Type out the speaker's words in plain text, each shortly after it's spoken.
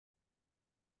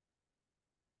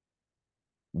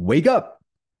Wake up.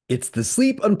 It's the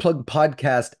Sleep Unplugged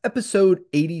podcast, episode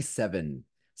 87,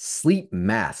 Sleep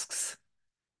Masks.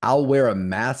 I'll wear a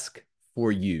mask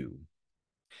for you.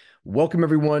 Welcome,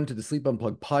 everyone, to the Sleep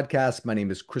Unplugged podcast. My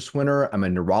name is Chris Winter. I'm a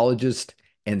neurologist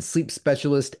and sleep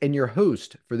specialist and your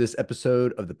host for this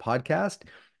episode of the podcast.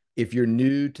 If you're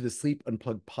new to the Sleep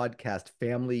Unplugged podcast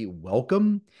family,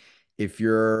 welcome. If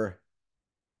you're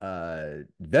a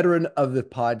veteran of the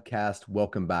podcast,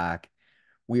 welcome back.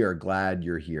 We are glad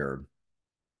you're here.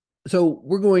 So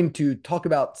we're going to talk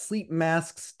about sleep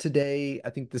masks today. I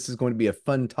think this is going to be a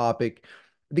fun topic.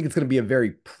 I think it's going to be a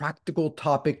very practical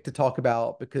topic to talk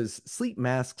about because sleep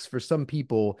masks for some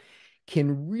people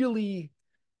can really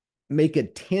make a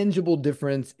tangible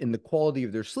difference in the quality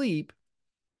of their sleep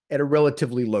at a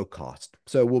relatively low cost.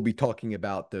 So we'll be talking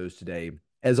about those today.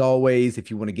 As always, if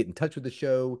you want to get in touch with the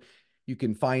show, you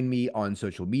can find me on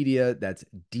social media. That's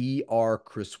Dr.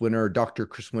 Chris Winter, Dr.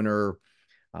 Chris Winter,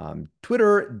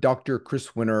 Twitter, Dr.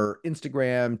 Chris Winter,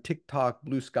 Instagram, TikTok,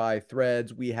 Blue Sky,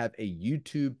 Threads. We have a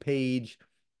YouTube page.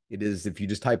 It is, if you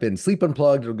just type in Sleep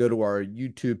Unplugged, it'll go to our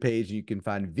YouTube page and you can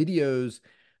find videos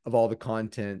of all the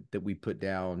content that we put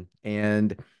down.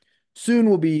 And soon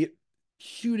we'll be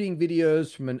shooting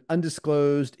videos from an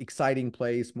undisclosed, exciting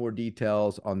place. More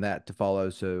details on that to follow.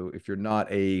 So if you're not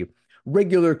a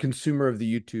regular consumer of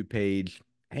the YouTube page,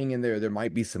 hang in there. There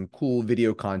might be some cool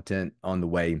video content on the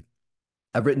way.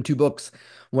 I've written 2 books.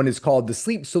 One is called The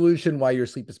Sleep Solution, Why Your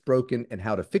Sleep is Broken and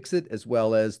How to Fix It, as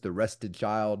well as The Rested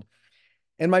Child.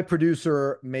 And my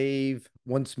producer, Maeve,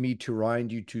 wants me to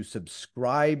remind you to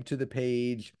subscribe to the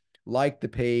page, like the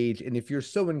page, and if you're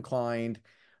so inclined,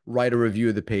 write a review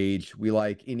of the page. We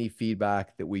like any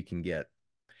feedback that we can get.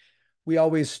 We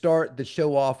always start the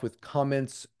show off with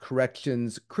comments,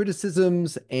 corrections,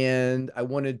 criticisms, and I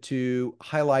wanted to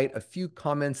highlight a few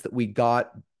comments that we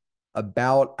got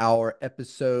about our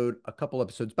episode a couple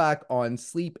episodes back on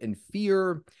sleep and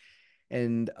fear.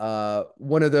 And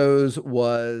one of those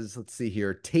was, let's see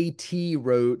here, Tay T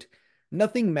wrote,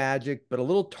 nothing magic, but a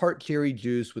little tart cherry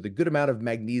juice with a good amount of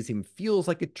magnesium feels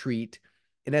like a treat.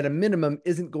 And at a minimum,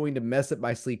 isn't going to mess up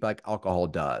my sleep like alcohol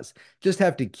does. Just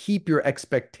have to keep your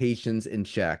expectations in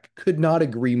check. Could not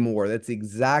agree more. That's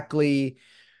exactly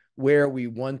where we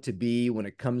want to be when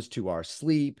it comes to our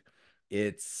sleep.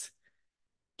 It's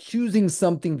choosing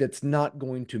something that's not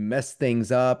going to mess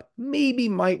things up, maybe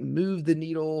might move the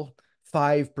needle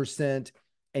 5%,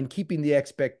 and keeping the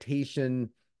expectation,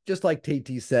 just like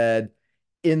Tate said,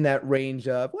 in that range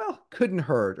of, well, couldn't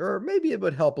hurt, or maybe it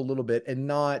would help a little bit, and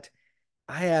not,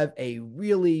 I have a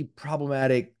really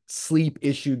problematic sleep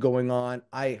issue going on.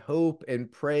 I hope and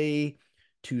pray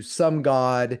to some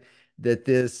God that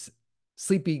this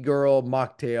sleepy girl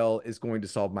mocktail is going to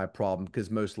solve my problem,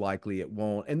 because most likely it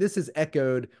won't. And this is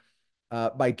echoed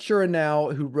by Chura now,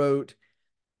 who wrote,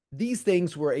 these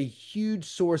things were a huge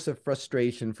source of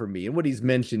frustration for me. And what he's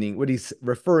mentioning, what he's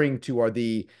referring to are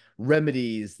the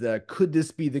remedies, the could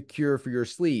this be the cure for your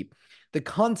sleep? The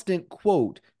constant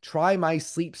quote, try my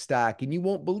sleep stack and you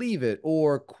won't believe it.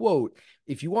 Or quote,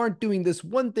 if you aren't doing this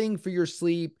one thing for your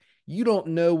sleep, you don't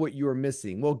know what you're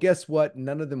missing. Well, guess what?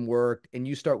 None of them worked. And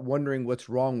you start wondering what's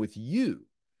wrong with you.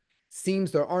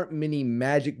 Seems there aren't many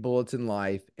magic bullets in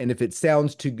life. And if it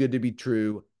sounds too good to be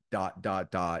true, dot,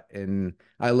 dot, dot. And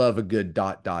I love a good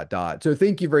dot, dot, dot. So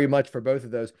thank you very much for both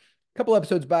of those. A couple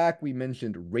episodes back, we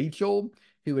mentioned Rachel,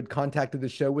 who had contacted the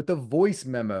show with a voice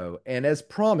memo. And as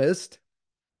promised,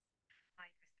 Hi,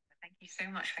 Christopher. Thank you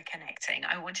so much for connecting.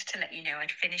 I wanted to let you know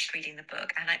I'd finished reading the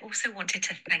book, and I also wanted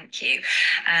to thank you.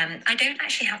 I don't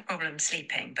actually have problems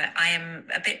sleeping, but I am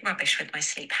a bit rubbish with my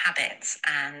sleep habits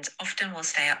and often will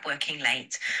stay up working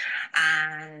late.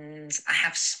 And I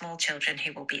have small children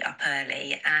who will be up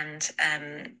early. And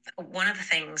one of the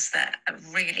things that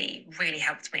really, really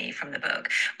helped me from the book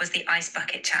was the ice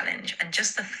bucket challenge. And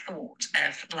just the thought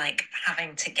of like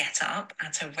having to get up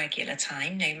at a regular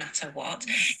time, no matter what,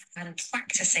 and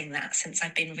practicing that since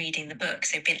I've been reading the book.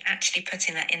 So I've been actually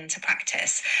putting that into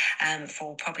practice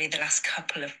for probably the last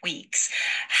couple of weeks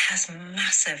has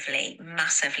massively,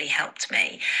 massively helped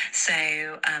me. So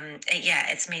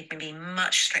yeah, it's made me be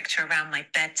much stricter around my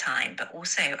bedtime, but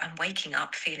also I'm waking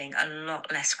up feeling a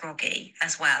lot less groggy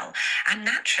as well. And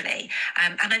naturally,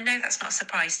 and I know that's not a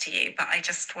surprise to you, but I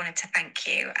just wanted to thank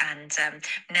you and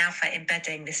now for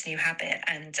embedding this new habit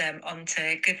and on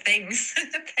to good things.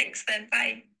 Thanks then,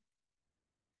 bye.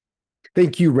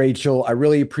 thank you, Rachel. I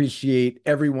really appreciate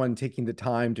everyone taking the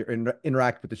time to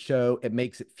interact with the show. It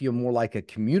makes it feel more like a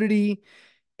community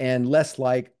and less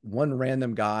like one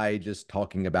random guy just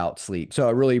talking about sleep. So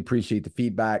I really appreciate the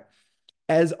feedback.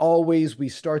 As always, we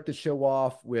start the show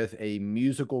off with a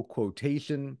musical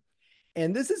quotation.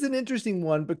 And this is an interesting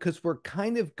one because we're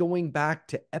kind of going back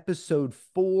to episode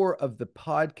 4 of the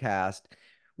podcast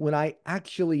when I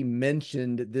actually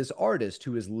mentioned this artist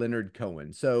who is Leonard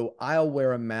Cohen. So, I'll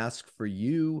Wear a Mask for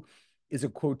You is a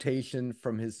quotation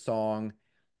from his song,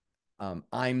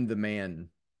 I'm the Man.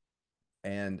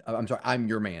 And I'm sorry, I'm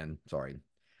Your Man. Sorry.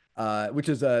 Which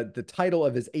is the title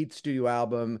of his eighth studio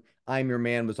album. I'm Your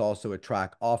Man was also a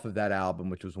track off of that album,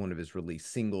 which was one of his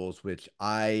released singles, which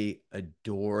I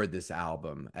adore this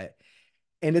album.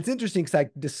 And it's interesting because I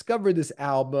discovered this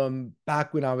album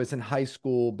back when I was in high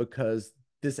school because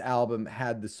this album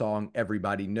had the song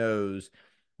Everybody Knows,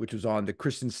 which was on the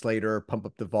Christian Slater Pump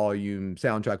Up the Volume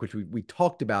soundtrack, which we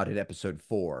talked about in episode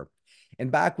 4.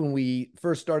 And back when we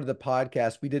first started the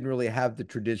podcast, we didn't really have the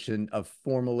tradition of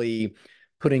formally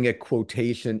putting a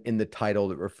quotation in the title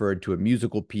that referred to a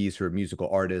musical piece or a musical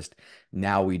artist.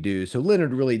 Now we do. So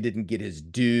Leonard really didn't get his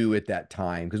due at that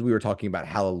time because we were talking about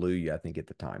Hallelujah, I think, at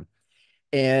the time.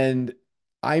 And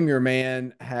I'm Your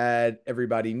Man had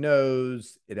Everybody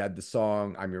Knows. It had the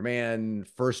song I'm Your Man.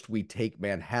 First We Take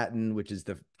Manhattan, which is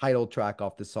the title track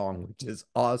off the song, which is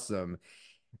awesome.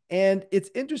 And it's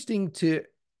interesting to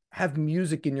have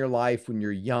music in your life when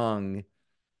you're young.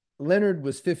 Leonard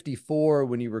was 54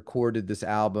 when he recorded this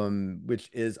album,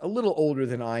 which is a little older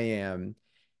than I am.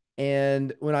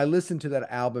 And when I listen to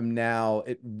that album now,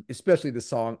 especially the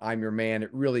song I'm Your Man,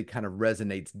 it really kind of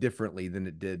resonates differently than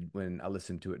it did when I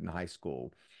listened to it in high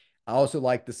school. I also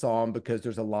like the song because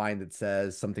there's a line that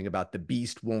says something about the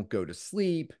beast won't go to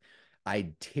sleep.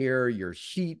 I'd tear your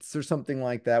sheets or something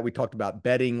like that. We talked about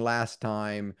bedding last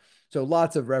time. So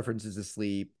lots of references to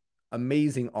sleep.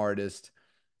 Amazing artist.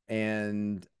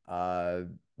 And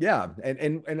yeah,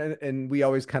 and we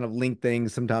always kind of link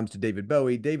things sometimes to David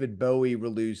Bowie. David Bowie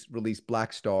released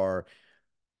Black Star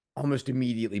almost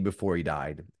immediately before he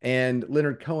died. And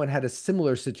Leonard Cohen had a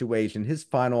similar situation. His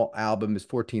final album, his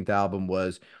 14th album,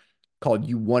 was called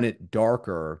You Want It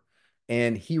Darker.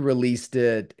 And he released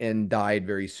it and died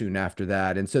very soon after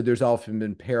that. And so there's often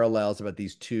been parallels about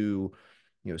these two,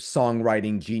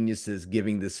 songwriting geniuses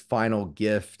giving this final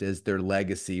gift as their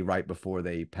legacy right before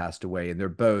they passed away. And they're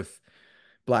both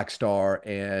Black Star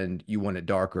and You Want It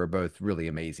Darker are both really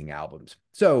amazing albums.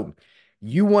 So,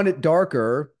 You Want It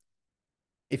Darker.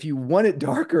 If you want it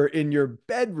darker in your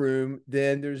bedroom,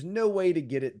 then there's no way to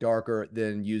get it darker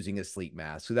than using a sleep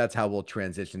mask. So that's how we'll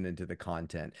transition into the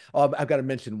content. I've got to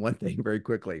mention one thing very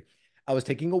quickly. I was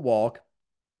taking a walk,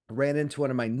 ran into one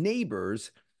of my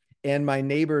neighbors, and my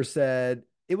neighbor said,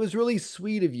 "It was really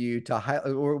sweet of you to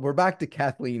highlight." We're back to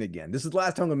Kathleen again. This is the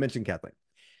last time I mentioned Kathleen.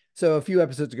 So a few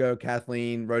episodes ago,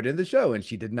 Kathleen wrote in the show and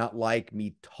she did not like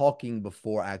me talking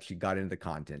before I actually got into the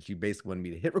content. She basically wanted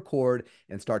me to hit record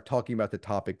and start talking about the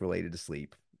topic related to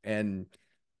sleep. And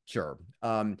sure.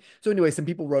 So anyway, some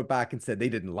people wrote back and said they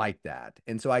didn't like that.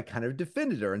 And so I kind of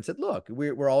defended her and said, look,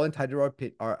 we're all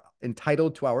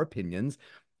entitled to our opinions.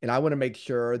 And I want to make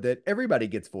sure that everybody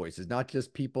gets voices, not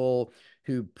just people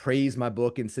who praise my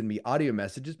book and send me audio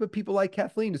messages, but people like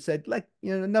Kathleen who said, like,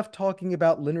 enough talking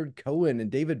about Leonard Cohen and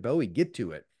David Bowie, get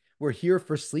to it. We're here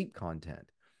for sleep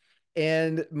content.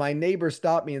 And my neighbor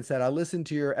stopped me and said, I listened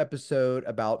to your episode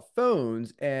about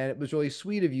phones, and it was really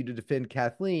sweet of you to defend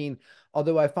Kathleen,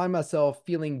 although I find myself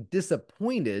feeling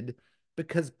disappointed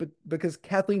because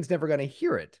Kathleen's never going to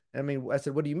hear it. I mean, I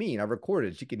said, what do you mean? I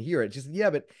recorded. She can hear it. She said,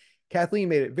 yeah, but Kathleen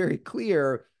made it very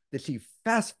clear that she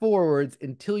fast forwards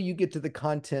until you get to the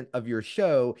content of your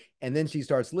show, and then she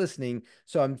starts listening.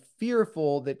 So I'm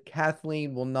fearful that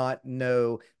Kathleen will not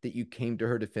know that you came to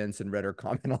her defense and read her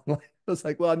comment online. I was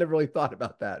like, well, I never really thought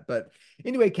about that. But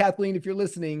anyway, Kathleen, if you're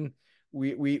listening,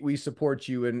 we support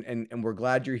you and we're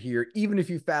glad you're here, even if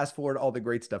you fast forward all the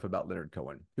great stuff about Leonard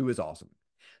Cohen, who is awesome.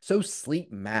 So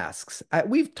sleep masks.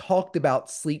 We've talked about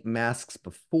sleep masks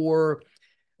before.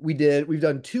 We've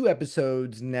done 2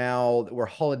 episodes now that were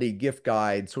holiday gift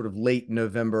guides, sort of late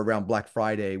November around Black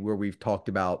Friday, where we've talked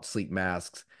about sleep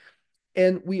masks.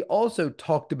 And we also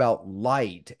talked about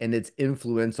light and its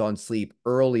influence on sleep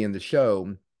early in the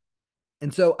show.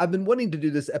 And so I've been wanting to do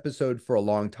this episode for a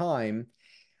long time.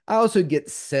 I also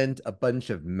get sent a bunch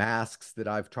of masks that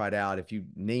I've tried out. If you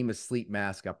name a sleep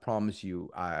mask, I promise you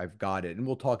I've got it. And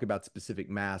we'll talk about specific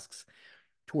masks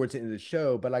towards the end of the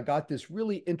show. But I got this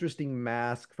really interesting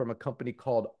mask from a company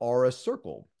called Aura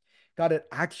Circle. Got it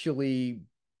actually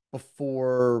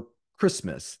before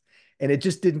Christmas. And it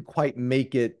just didn't quite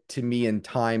make it to me in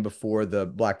time before the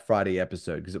Black Friday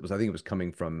episode because I think it was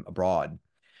coming from abroad.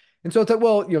 And so I thought,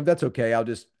 well, that's okay. I'll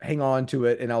just hang on to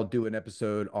it and I'll do an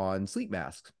episode on sleep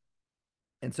masks.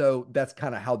 And so that's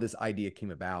kind of how this idea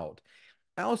came about.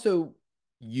 I also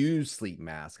use sleep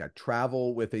mask. I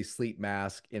travel with a sleep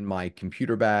mask in my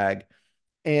computer bag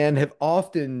and have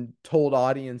often told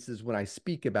audiences when I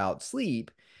speak about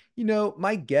sleep,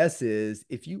 my guess is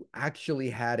if you actually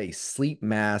had a sleep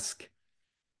mask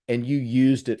and you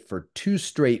used it for 2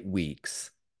 straight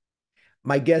weeks,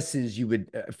 my guess is you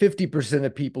would 50%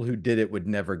 of people who did it would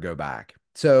never go back.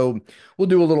 So we'll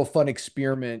do a little fun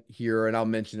experiment here, and I'll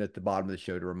mention at the bottom of the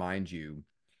show to remind you.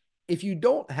 If you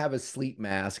don't have a sleep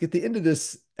mask, at the end of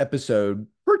this episode,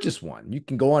 purchase one. You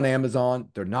can go on Amazon,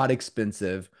 they're not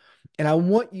expensive. And I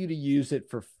want you to use it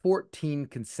for 14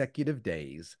 consecutive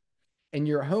days. And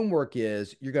your homework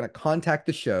is you're going to contact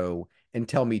the show and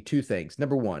tell me two things.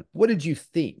 Number one, what did you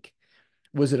think?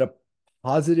 Was it a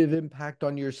positive impact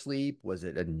on your sleep? Was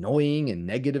it annoying and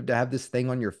negative to have this thing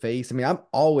on your face? I mean, I'm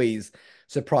always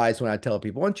surprised when I tell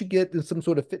people, why don't you get some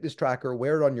sort of fitness tracker,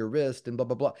 wear it on your wrist and blah,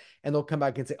 blah, blah. And they'll come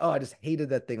back and say, oh, I just hated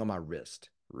that thing on my wrist.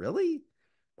 Really?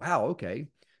 Wow. Okay.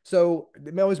 So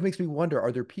it always makes me wonder,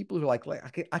 are there people who are like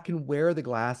I can wear the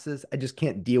glasses. I just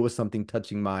can't deal with something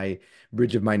touching my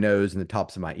bridge of my nose and the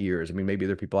tops of my ears. I mean, maybe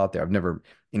there are people out there. I've never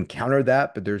encountered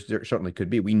that, but there certainly could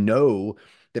be. We know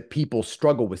that people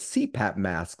struggle with CPAP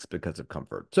masks because of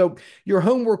comfort. So your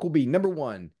homework will be number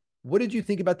one, what did you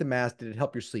think about the mask? Did it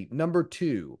help your sleep? Number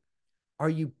two, are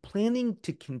you planning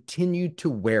to continue to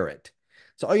wear it?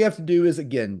 So all you have to do is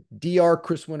again, DR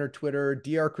Chris Winter Twitter,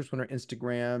 DR Chris Winter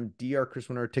Instagram, DR Chris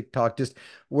Winter TikTok, just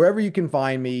wherever you can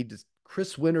find me, just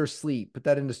Chris Winter Sleep, put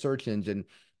that into search engine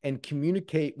and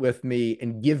communicate with me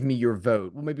and give me your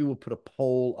vote. Well, maybe we'll put a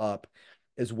poll up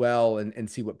as well and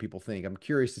see what people think. I'm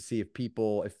curious to see if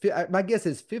people, if my guess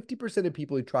is 50% of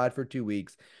people who tried for 2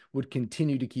 weeks would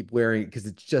continue to keep wearing it because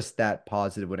it's just that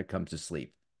positive when it comes to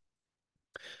sleep.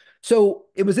 So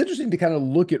it was interesting to kind of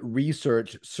look at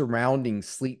research surrounding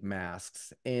sleep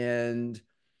masks and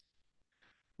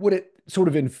what it sort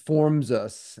of informs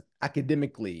us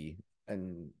academically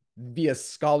and via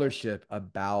scholarship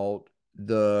about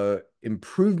the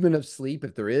improvement of sleep,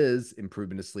 if there is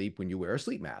improvement of sleep when you wear a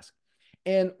sleep mask.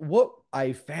 And what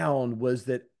I found was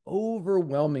that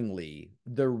overwhelmingly,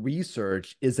 the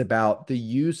research is about the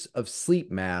use of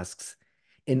sleep masks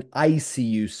in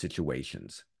ICU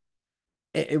situations.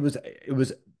 It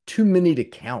was too many to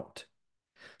count.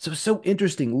 So it's so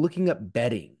interesting looking up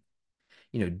bedding.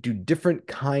 Do different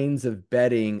kinds of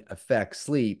bedding affect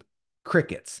sleep?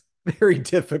 Crickets. Very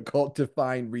difficult to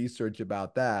find research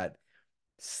about that.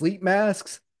 Sleep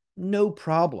masks, no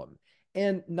problem.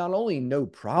 And not only no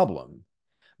problem,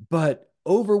 but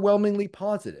overwhelmingly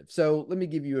positive. So let me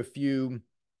give you a few.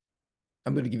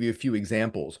 I'm going to give you a few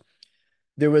examples.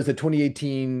 There was a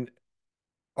 2018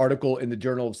 article in the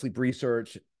Journal of Sleep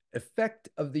Research, effect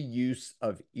of the use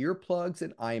of earplugs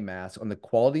and eye masks on the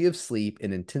quality of sleep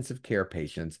in intensive care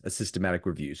patients, a systematic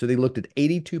review. So they looked at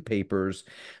 82 papers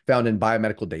found in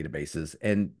biomedical databases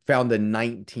and found the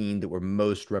 19 that were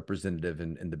most representative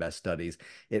in the best studies.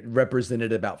 It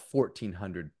represented about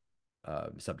 1,400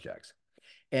 subjects.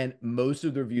 And most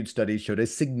of the reviewed studies showed a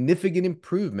significant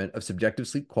improvement of subjective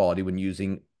sleep quality when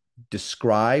using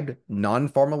described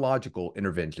non-pharmacological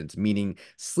interventions, meaning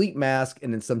sleep mask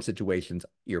and in some situations,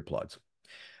 earplugs.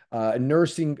 A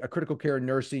critical care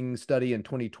nursing study in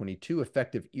 2022,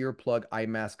 effective earplug eye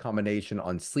mask combination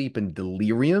on sleep and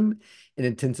delirium in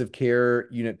intensive care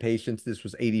unit patients. This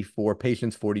was 84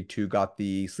 patients, 42 got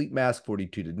the sleep mask,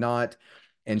 42 did not,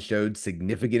 and showed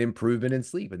significant improvement in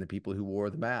sleep in the people who wore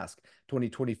the mask.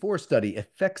 2024 study,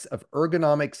 effects of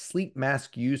ergonomic sleep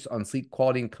mask use on sleep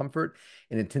quality and comfort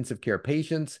in intensive care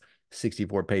patients.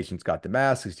 64 patients got the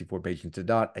mask, 64 patients did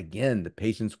not. Again, the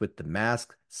patients with the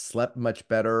mask slept much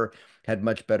better, had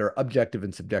much better objective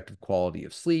and subjective quality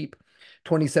of sleep.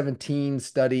 2017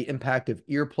 study, impact of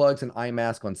earplugs and eye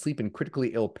mask on sleep in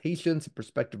critically ill patients, a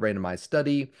prospective randomized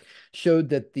study, showed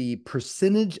that the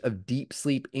percentage of deep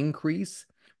sleep increase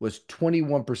was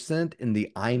 21% in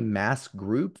the eye mask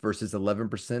group versus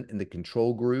 11% in the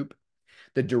control group.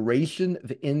 The duration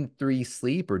of N3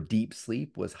 sleep or deep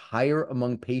sleep was higher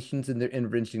among patients in their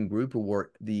intervention group who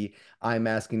wore the eye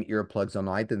mask and earplugs all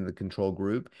night than the control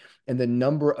group. And the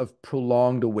number of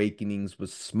prolonged awakenings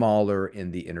was smaller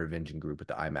in the intervention group with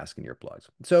the eye mask and earplugs.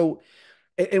 So,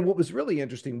 and what was really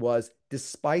interesting was,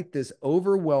 despite this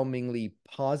overwhelmingly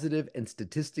positive and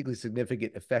statistically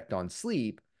significant effect on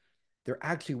sleep, there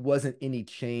actually wasn't any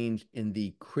change in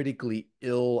the critically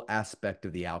ill aspect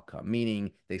of the outcome, meaning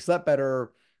they slept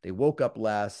better, they woke up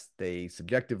less, they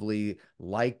subjectively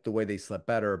liked the way they slept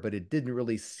better, but it didn't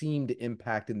really seem to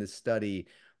impact in this study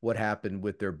what happened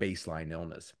with their baseline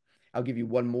illness. I'll give you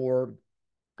one more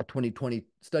a 2020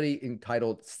 study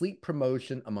entitled Sleep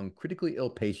Promotion Among Critically Ill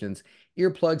Patients,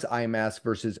 Earplugs, Eye Mask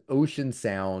versus Ocean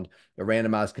Sound, a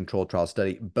randomized controlled trial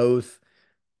study. Both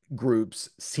groups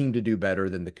seem to do better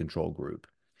than the control group.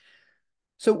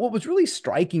 So what was really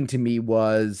striking to me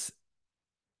was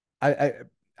I, I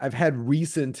I've had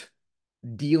recent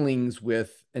dealings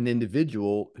with an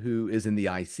individual who is in the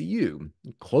ICU,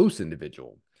 close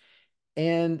individual.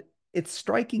 And it's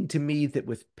striking to me that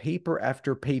with paper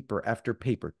after paper after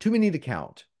paper, too many to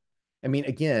count. I mean,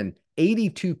 again,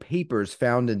 82 papers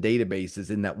found in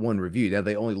databases in that one review. Now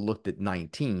they only looked at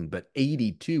 19, but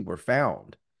 82 were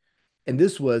found. And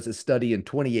this was a study in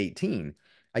 2018.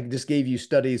 I just gave you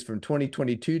studies from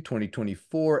 2022,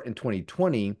 2024, and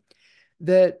 2020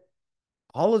 that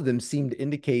all of them seem to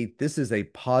indicate this is a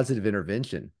positive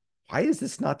intervention. Why is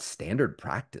this not standard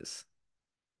practice?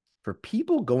 For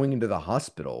people going into the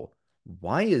hospital,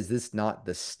 why is this not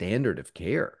the standard of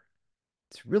care?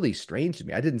 It's really strange to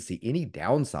me. I didn't see any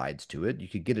downsides to it. You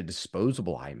could get a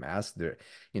disposable eye mask there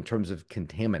in terms of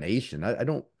contamination. I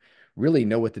don't really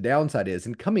know what the downside is.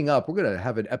 And coming up, we're going to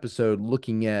have an episode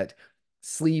looking at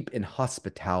sleep in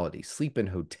hospitality, sleep in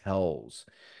hotels,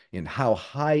 and how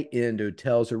high-end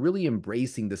hotels are really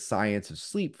embracing the science of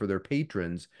sleep for their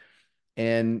patrons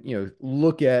and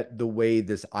look at the way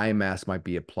this eye mask might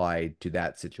be applied to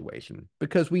that situation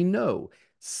because we know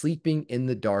sleeping in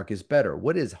the dark is better.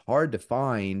 What is hard to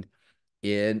find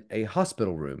in a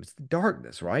hospital room? It's the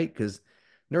darkness, right? Because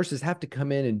nurses have to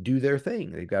come in and do their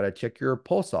thing. They've got to check your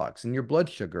pulse ox and your blood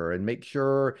sugar and make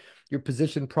sure you're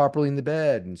positioned properly in the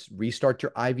bed and restart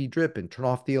your IV drip and turn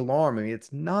off the alarm. I mean,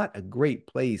 it's not a great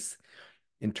place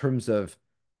in terms of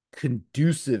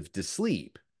conducive to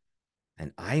sleep.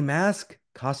 An eye mask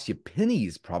costs you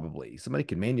pennies, probably. Somebody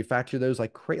can manufacture those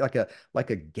like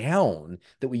a gown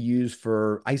that we use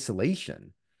for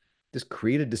isolation. Just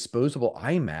create a disposable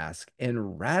eye mask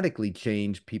and radically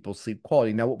change people's sleep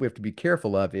quality. Now, what we have to be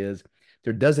careful of is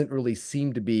there doesn't really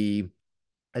seem to be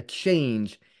a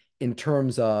change in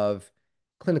terms of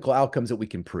clinical outcomes that we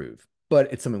can prove,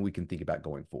 but it's something we can think about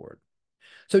going forward.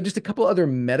 So, just a couple other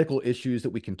medical issues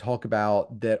that we can talk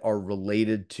about that are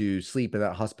related to sleep in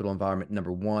that hospital environment.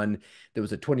 Number one, there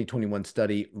was a 2021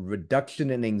 study, reduction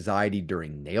in anxiety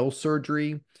during nail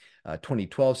surgery.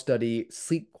 2012 study,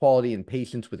 sleep quality in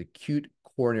patients with acute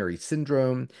coronary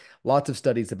syndrome. Lots of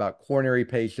studies about coronary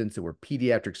patients that were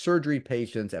pediatric surgery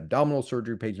patients, abdominal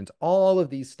surgery patients, all of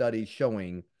these studies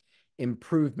showing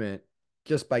improvement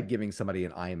just by giving somebody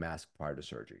an eye mask prior to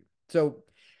surgery. So,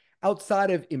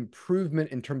 outside of improvement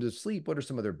in terms of sleep, what are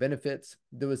some other benefits?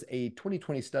 There was a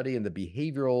 2020 study in the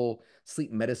Behavioral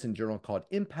Sleep Medicine Journal called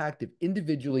Impact of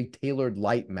Individually Tailored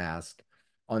Light Mask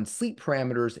on Sleep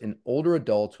Parameters in Older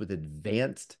Adults with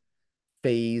Advanced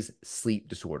Phase Sleep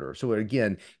Disorder. So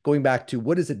again, going back to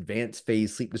what is advanced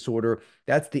phase sleep disorder,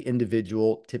 that's the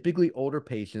individual, typically older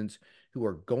patients who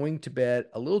are going to bed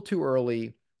a little too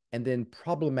early and then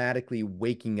problematically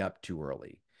waking up too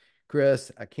early. Chris,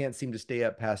 I can't seem to stay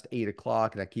up past 8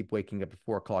 o'clock and I keep waking up at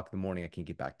 4 o'clock in the morning. I can't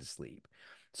get back to sleep.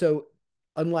 So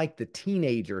unlike the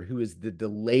teenager who is the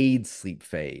delayed sleep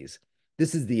phase,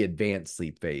 this is the advanced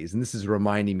sleep phase. And this is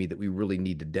reminding me that we really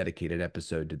need to dedicate an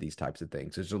episode to these types of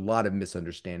things. There's a lot of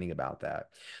misunderstanding about that.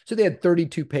 So they had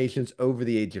 32 patients over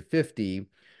the age of 50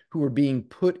 who were being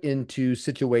put into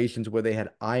situations where they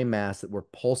had eye masks that were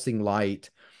pulsing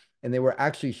light. And they were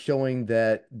actually showing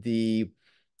that the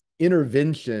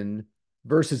intervention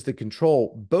versus the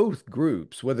control, both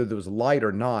groups, whether there was light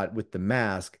or not with the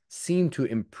mask, seemed to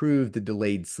improve the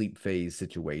delayed sleep phase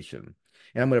situation.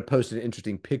 And I'm going to post an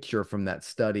interesting picture from that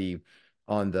study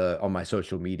on my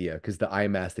social media because the eye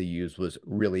mask they used was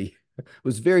really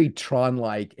was very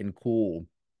Tron-like and cool.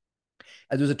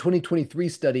 And there's a 2023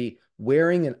 study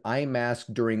wearing an eye mask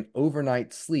during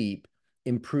overnight sleep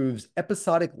improves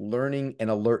episodic learning and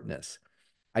alertness.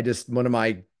 One of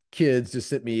my kids just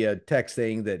sent me a text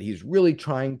saying that he's really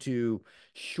trying to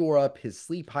shore up his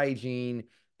sleep hygiene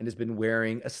and has been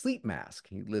wearing a sleep mask.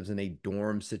 He lives in a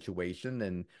dorm situation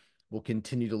and will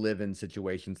continue to live in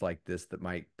situations like this that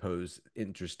might pose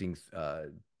interesting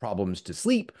problems to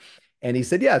sleep. And he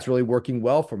said, yeah, it's really working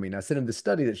well for me. And I sent him the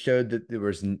study that showed that there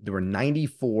were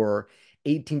 94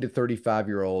 18 to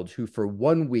 35-year-olds who for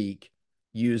 1 week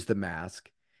used the mask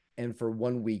and for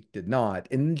 1 week did not.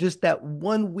 And just that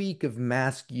 1 week of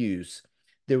mask use,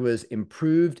 there was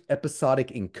improved episodic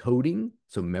encoding,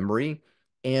 so memory,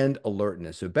 and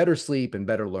alertness. So better sleep and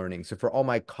better learning. So for all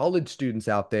my college students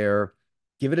out there,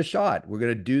 give it a shot. We're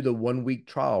going to do the 1 week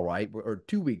trial, right? Or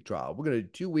 2 week trial. We're going to do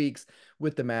 2 weeks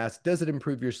with the mask. Does it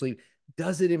improve your sleep?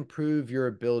 Does it improve your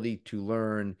ability to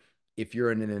learn if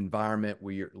you're in an environment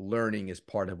where your learning is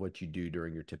part of what you do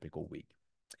during your typical week.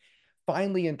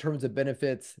 Finally, in terms of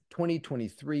benefits,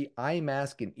 2023 eye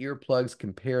mask and earplugs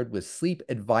compared with sleep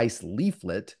advice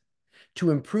leaflet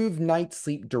to improve night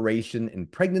sleep duration in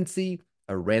pregnancy,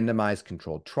 a randomized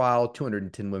controlled trial.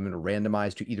 210 women are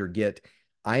randomized to either get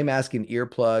eye mask and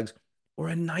earplugs or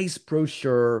a nice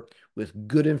brochure with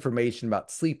good information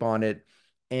about sleep on it.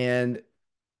 And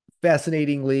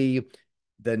fascinatingly,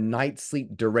 the night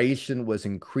sleep duration was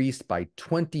increased by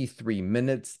 23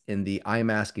 minutes in the eye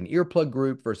mask and earplug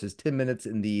group versus 10 minutes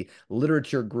in the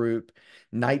literature group.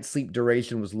 Night sleep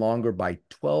duration was longer by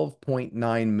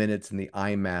 12.9 minutes in the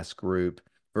eye mask group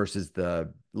versus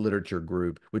the literature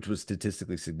group, which was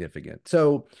statistically significant.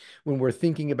 So when we're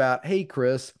thinking about, hey,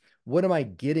 Chris, what am I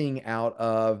getting out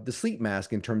of the sleep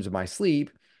mask in terms of my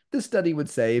sleep? This study would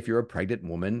say if you're a pregnant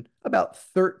woman, about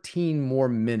 13 more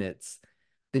minutes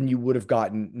than you would have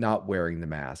gotten not wearing the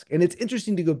mask. And it's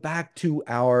interesting to go back to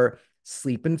our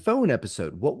sleep and phone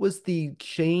episode. What was the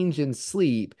change in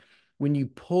sleep when you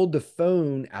pulled the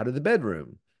phone out of the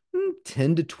bedroom?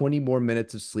 10 to 20 more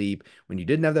minutes of sleep when you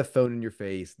didn't have that phone in your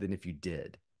face than if you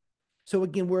did. So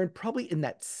again, we're probably in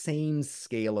that same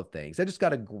scale of things. I just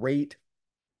got a great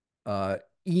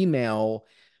email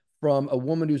from a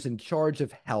woman who's in charge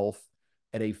of health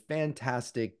at a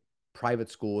fantastic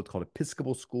private school. It's called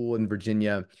Episcopal School in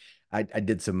Virginia. I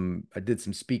did some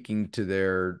speaking to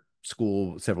their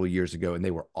school several years ago, and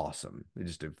they were awesome. They're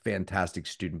just a fantastic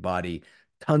student body,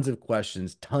 tons of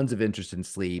questions, tons of interest in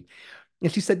sleep.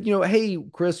 And she said, hey,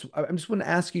 Chris, I just want to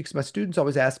ask you, because my students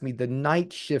always ask me the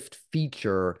night shift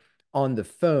feature on the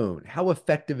phone. How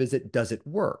effective is it? Does it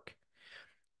work?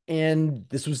 And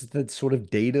this was the sort of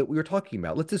data we were talking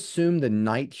about. Let's assume the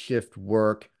night shift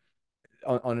work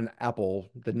on an Apple,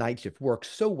 the night shift works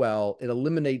so well, it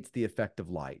eliminates the effect of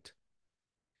light.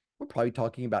 We're probably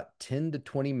talking about 10 to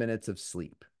 20 minutes of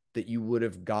sleep that you would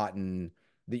have gotten,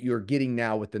 that you're getting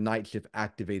now with the night shift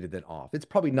activated and off. It's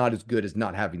probably not as good as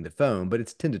not having the phone, but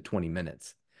it's 10 to 20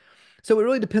 minutes. So it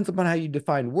really depends upon how you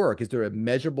define work. Is there a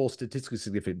measurable, statistically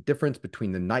significant difference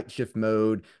between the night shift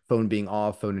mode, phone being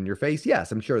off, phone in your face?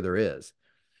 Yes, I'm sure there is.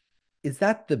 Is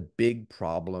that the big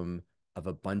problem of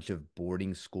a bunch of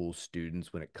boarding school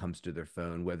students when it comes to their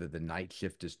phone, whether the night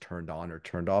shift is turned on or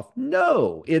turned off?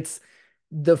 No, it's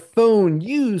the phone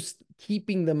use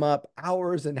keeping them up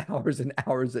hours and hours and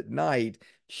hours at night.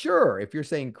 Sure, if you're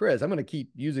saying, Chris, I'm going to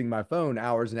keep using my phone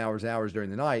hours and hours and hours during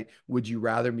the night, would you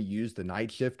rather me use the night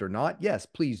shift or not? Yes,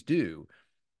 please do.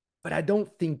 But I don't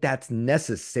think that's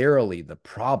necessarily the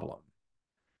problem,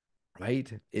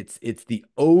 right? It's the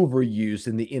overuse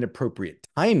and the inappropriate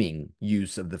timing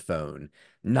use of the phone,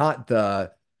 not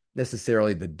the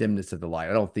necessarily the dimness of the light.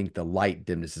 I don't think the light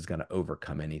dimness is going to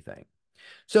overcome anything.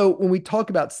 So when we talk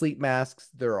about sleep masks,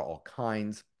 there are all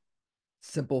kinds.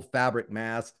 Simple fabric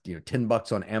mask,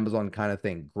 $10 on Amazon kind of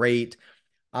thing. Great.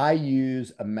 I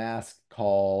use a mask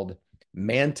called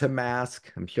Manta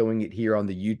Mask. I'm showing it here on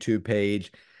the YouTube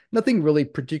page. Nothing really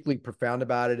particularly profound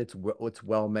about it. It's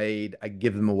well made. I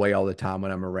give them away all the time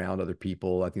when I'm around other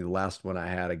people. I think the last one I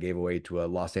had, I gave away to a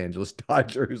Los Angeles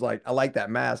Dodger who's like, I like that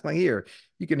mask. I'm like, here,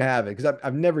 you can have it, because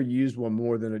I've never used one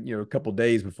more than a couple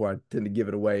days before I tend to give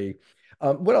it away.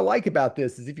 What I like about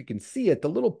this is if you can see it, the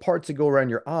little parts that go around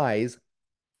your eyes,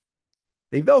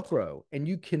 they Velcro, and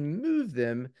you can move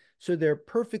them so they're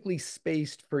perfectly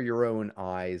spaced for your own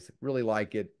eyes. Really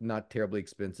like it. Not terribly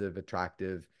expensive,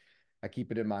 attractive. I keep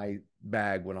it in my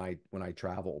bag when I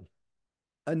travel.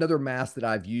 Another mask that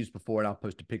I've used before, and I'll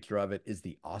post a picture of it, is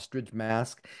the ostrich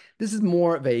mask. This is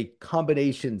more of a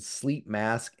combination sleep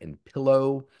mask and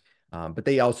pillow, but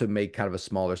they also make kind of a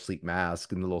smaller sleep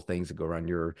mask and the little things that go around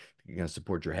you're going to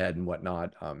support your head and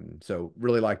whatnot. So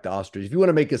really like the ostrich. If you want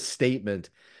to make a statement,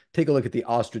 take a look at the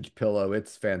ostrich pillow.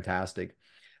 It's fantastic.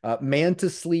 Manta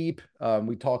Sleep,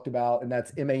 we talked about, and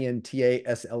that's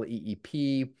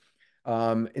Mantasleep.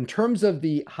 In terms of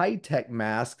the high-tech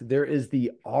mask, there is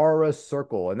the Aura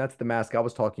Circle, and that's the mask I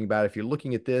was talking about. If you're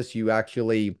looking at this, you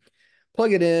actually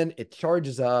plug it in, it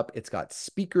charges up, it's got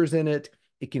speakers in it.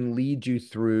 It can lead you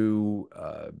through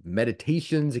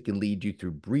meditations, it can lead you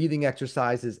through breathing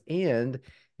exercises, and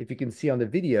if you can see on the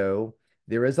video,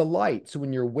 there is a light. So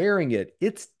when you're wearing it,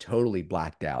 it's totally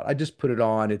blacked out. I just put it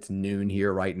on, it's noon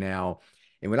here right now.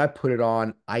 And when I put it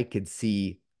on, I could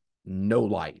see no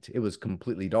light. It was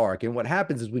completely dark. And what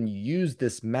happens is when you use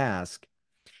this mask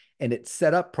and it's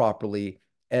set up properly,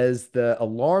 as the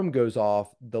alarm goes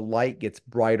off, the light gets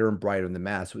brighter and brighter in the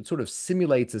mask. So it sort of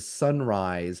simulates a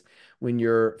sunrise when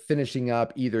you're finishing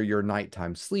up either your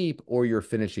nighttime sleep or you're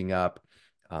finishing up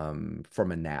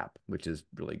from a nap, which is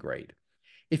really great.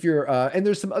 If you're and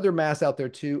there's some other masks out there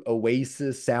too.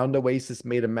 Oasis, Sound Oasis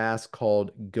made a mask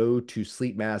called Go to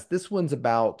Sleep Mask. This one's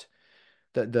about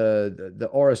the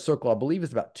Aura Circle, I believe,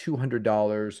 is about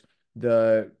 $200.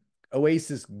 The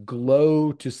Oasis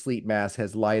Glow to Sleep mask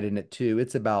has light in it too.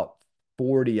 It's about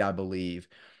 40, I believe.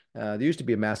 There used to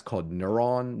be a mask called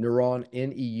Neuron,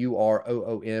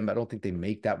 Neuroom. I don't think they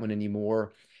make that one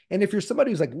anymore. And if you're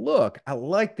somebody who's like, look, I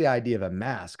like the idea of a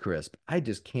mask, Chris, but I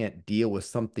just can't deal with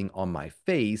something on my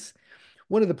face.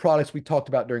 One of the products we talked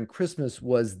about during Christmas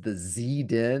was the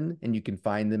Z-Den, and you can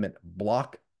find them at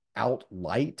Block Out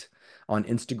Light on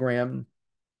Instagram.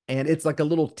 And it's like a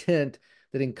little tent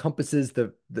that encompasses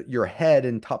your head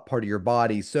and top part of your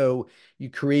body. So you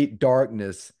create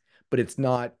darkness, but it's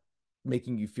not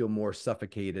making you feel more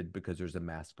suffocated because there's a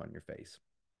mask on your face.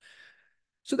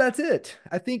 So that's it.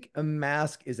 I think a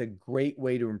mask is a great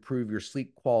way to improve your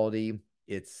sleep quality.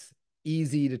 It's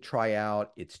easy to try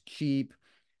out, it's cheap.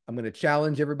 I'm going to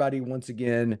challenge everybody once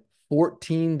again,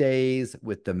 14 days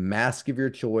with the mask of your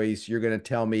choice. You're going to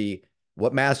tell me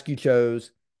what mask you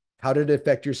chose, how did it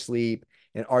affect your sleep,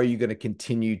 and are you going to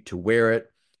continue to wear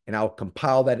it? And I'll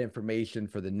compile that information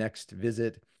for the next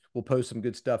visit. We'll post some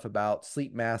good stuff about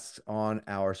sleep masks on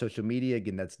our social media.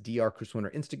 Again, that's Dr. Chris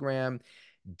Winter Instagram,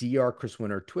 Dr. Chris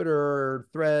Winter Twitter,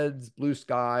 Threads, Blue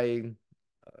Sky,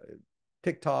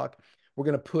 TikTok. We're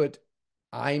going to put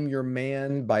I'm Your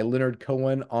Man by Leonard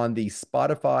Cohen on the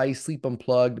Spotify Sleep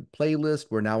Unplugged playlist.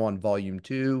 We're now on volume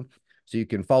 2, so you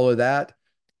can follow that.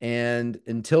 And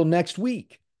until next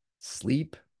week,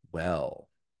 sleep well.